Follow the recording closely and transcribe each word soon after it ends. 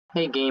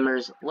Hey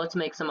gamers, let's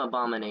make some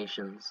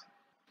abominations.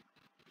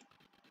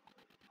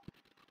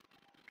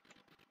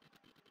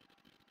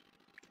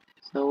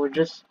 So we're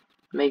just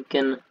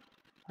making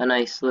a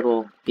nice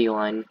little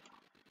feline,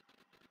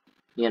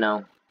 you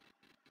know,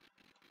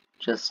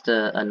 just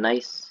a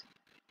nice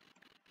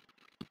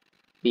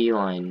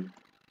feline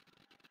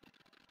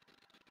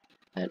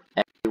that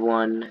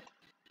everyone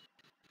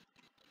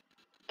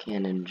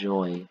can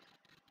enjoy.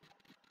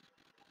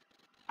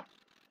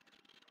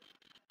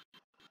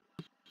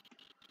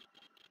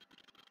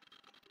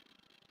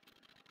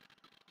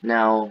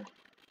 Now,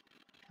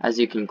 as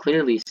you can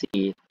clearly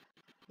see,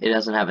 it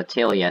doesn't have a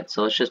tail yet,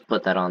 so let's just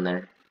put that on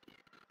there.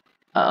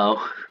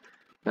 Uh-oh.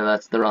 No,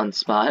 that's the wrong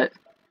spot.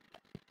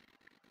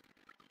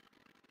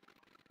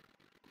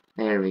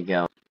 There we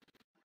go.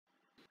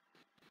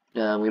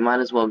 We might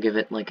as well give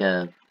it like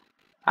a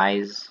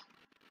eyes.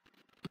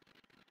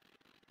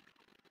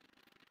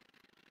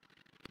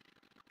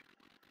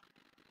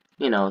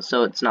 You know,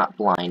 so it's not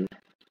blind.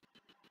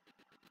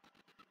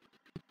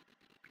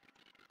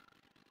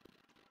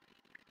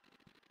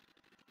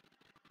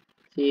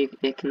 See,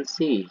 it can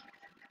see.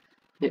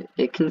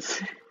 It can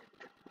see.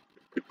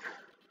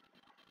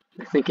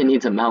 I think it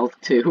needs a mouth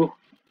too.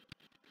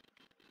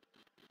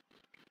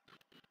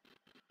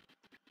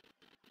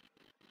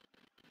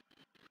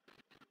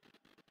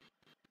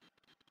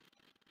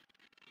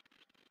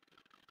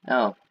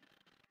 Oh.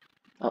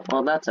 Oh,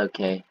 well, that's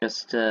okay.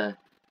 Just a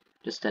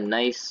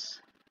nice,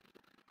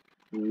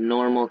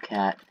 normal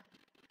cat.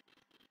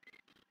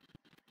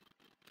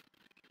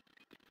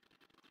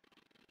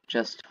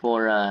 Just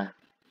for,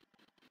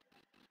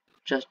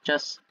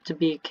 just to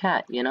be a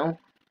cat, you know?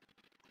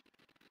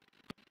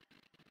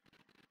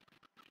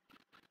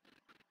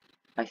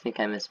 I think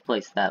I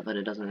misplaced that, but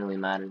it doesn't really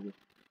matter.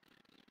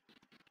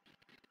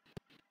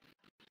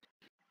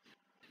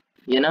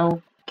 You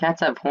know,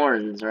 cats have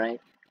horns, right?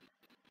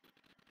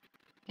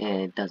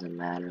 It doesn't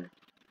matter.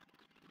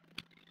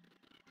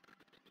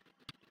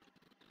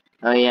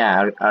 Oh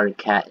yeah, our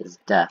cat is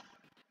deaf.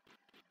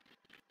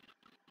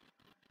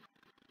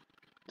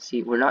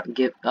 See, we're not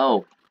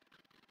oh,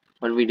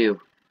 what do we do?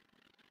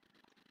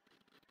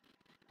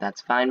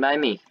 That's fine by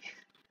me.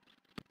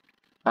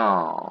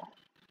 Oh,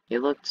 it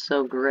looked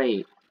so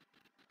great.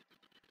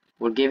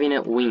 We're giving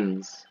it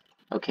wings,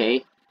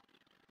 okay?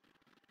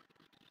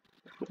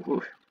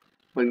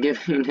 We're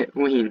giving it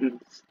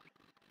wings.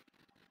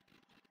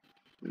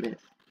 Miss.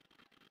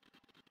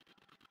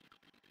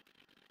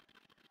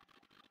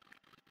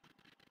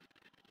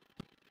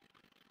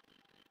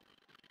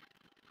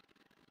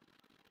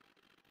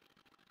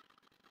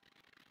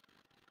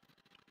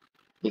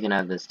 You can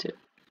have this too.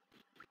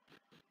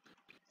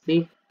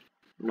 See?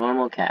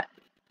 Normal cat.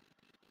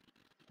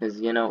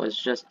 Because, you know,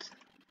 it's just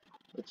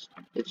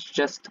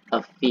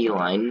a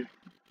feline.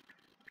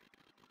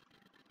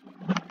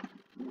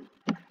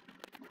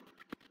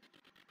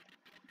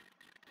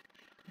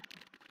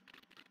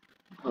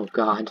 Oh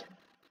god.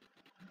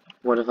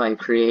 What have I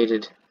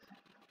created?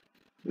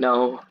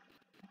 No.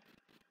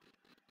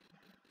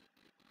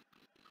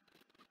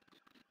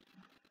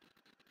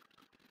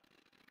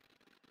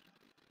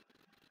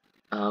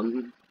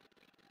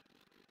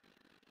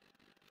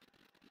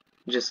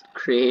 Just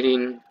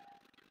creating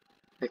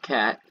a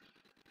cat.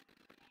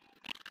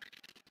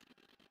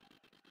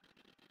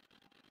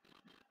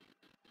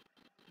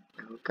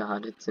 Oh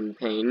god, it's in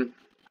pain.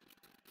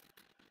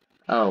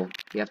 Oh,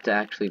 you have to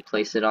actually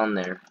place it on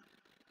there.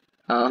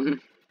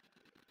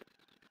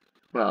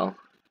 Well.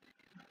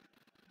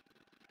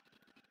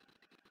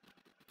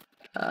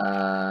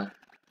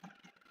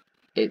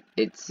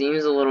 It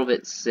seems a little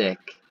bit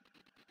sick.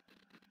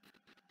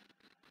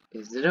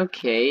 Is it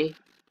okay?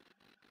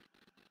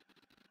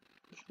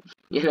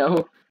 You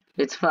know,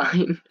 it's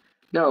fine.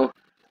 No.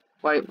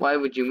 Why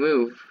would you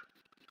move?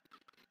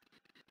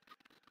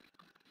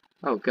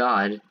 Oh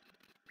god.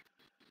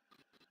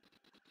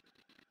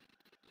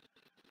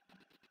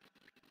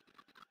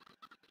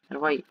 How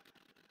do I...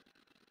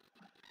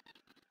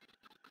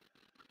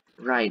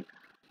 Right.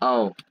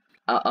 Oh.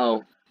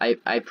 Uh-oh.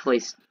 I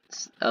placed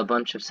a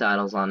bunch of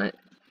saddles on it.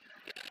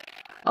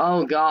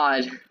 Oh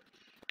god.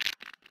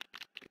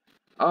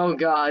 Oh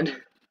god.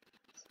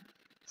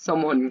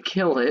 Someone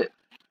kill it.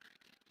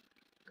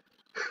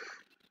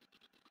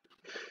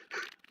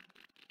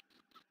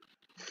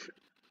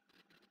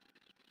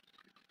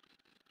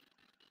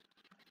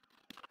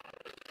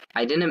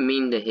 I didn't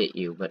mean to hit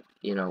you, but,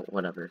 you know,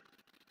 whatever.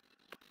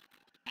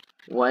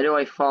 Why do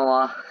I fall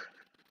off?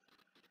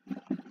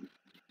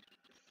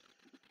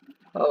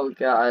 Oh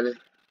god.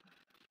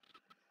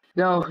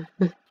 No.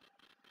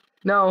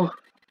 No.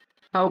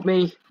 Help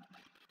me.